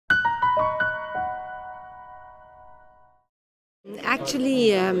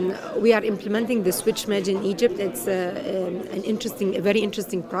Actually, we are implementing the SwitchMed in Egypt. It's a very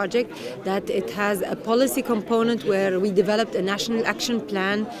interesting project that it has a policy component where we developed a national action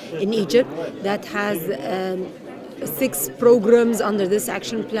plan in Egypt that has 6 programs under this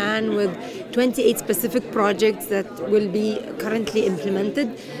action plan with 28 specific projects that will be currently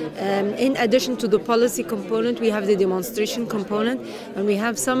implemented. In addition to the policy component, we have the demonstration component, and we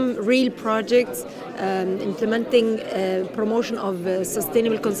have some real projects implementing promotion of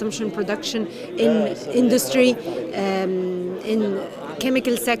sustainable consumption production in industry, in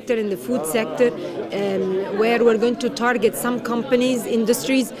chemical sector, in the food sector, where we're going to target some companies,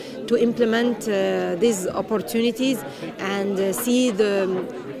 industries, to implement these opportunities and see the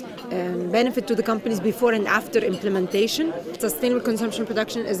benefit to the companies before and after implementation. Sustainable consumption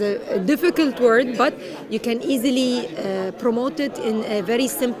production is a difficult word, but you can easily promote it in a very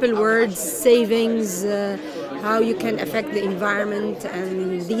simple words: savings, how you can affect the environment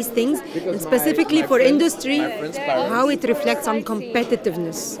and these things, and specifically for industry, how it reflects on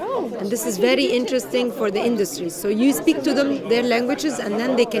competitiveness. And this is very interesting for the industry. So you speak to them their languages and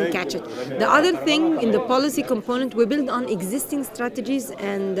then they can catch it. The other thing in the policy component, we build on existing strategies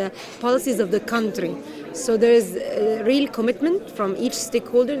and policies of the country. So there is a real commitment from each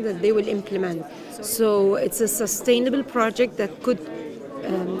stakeholder that they will implement. So it's a sustainable project that could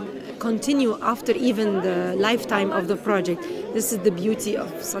continue after even the lifetime of the project. This is the beauty of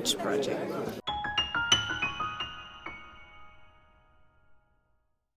such project.